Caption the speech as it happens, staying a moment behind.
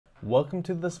Welcome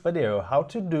to this video, how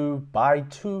to do buy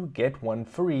two get one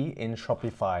free in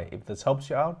Shopify. If this helps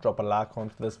you out, drop a like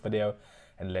onto this video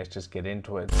and let's just get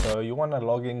into it. So you want to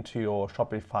log into your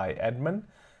Shopify admin,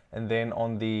 and then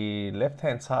on the left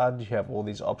hand side you have all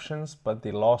these options, but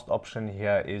the last option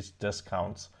here is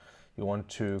discounts. You want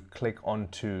to click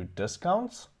onto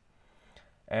discounts,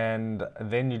 and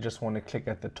then you just want to click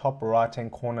at the top right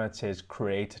hand corner. It says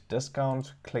create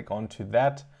discount. Click onto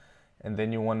that, and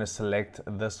then you want to select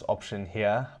this option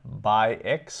here, buy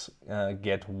X,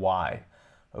 get Y.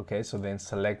 Okay, so then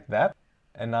select that,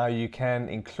 and now you can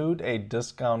include a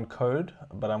discount code,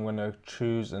 but I'm going to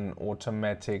choose an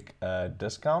automatic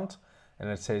discount, and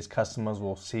it says customers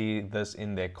will see this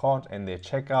in their cart and their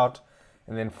checkout.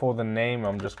 And then for the name,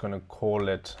 I'm just going to call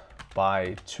it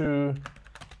buy two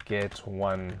get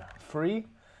one free,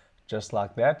 just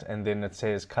like that. And then it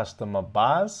says customer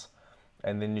buys,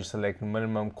 and then you select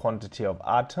minimum quantity of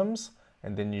items,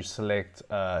 and then you select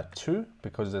two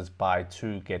because it's buy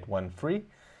two get one free.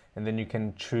 And then you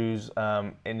can choose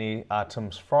any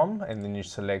items from, and then you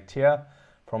select here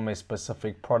from a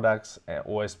specific products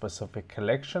or a specific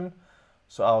collection.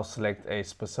 So I'll select a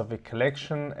specific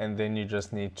collection, and then you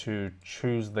just need to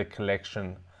choose the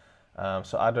collection.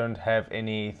 So I don't have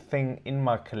anything in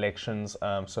my collections,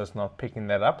 so it's not picking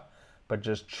that up, but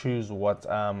just choose what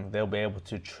they'll be able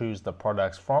to choose the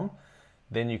products from.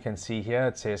 Then you can see here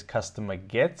it says customer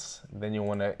gets. Then you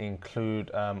want to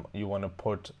include, you want to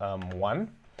put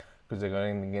one, because they're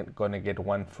going to get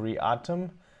one free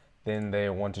item. Then they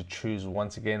want to choose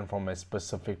once again from a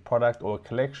specific product or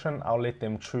collection. I'll let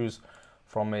them choose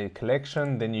from a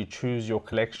collection. Then you choose your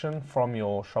collection from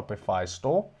your Shopify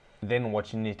store. Then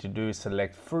what you need to do is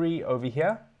select free over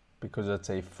here because it's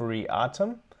a free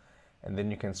item. And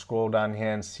then you can scroll down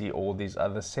here and see all these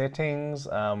other settings.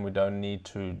 We don't need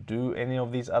to do any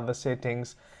of these other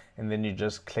settings. And then you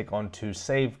just click on to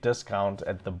save discount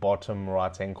at the bottom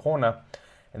right hand corner.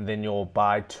 And then your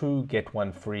buy two get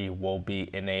one free will be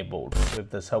enabled. So if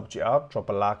this helped you out, drop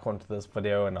a like onto this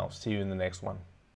video and I'll see you in the next one.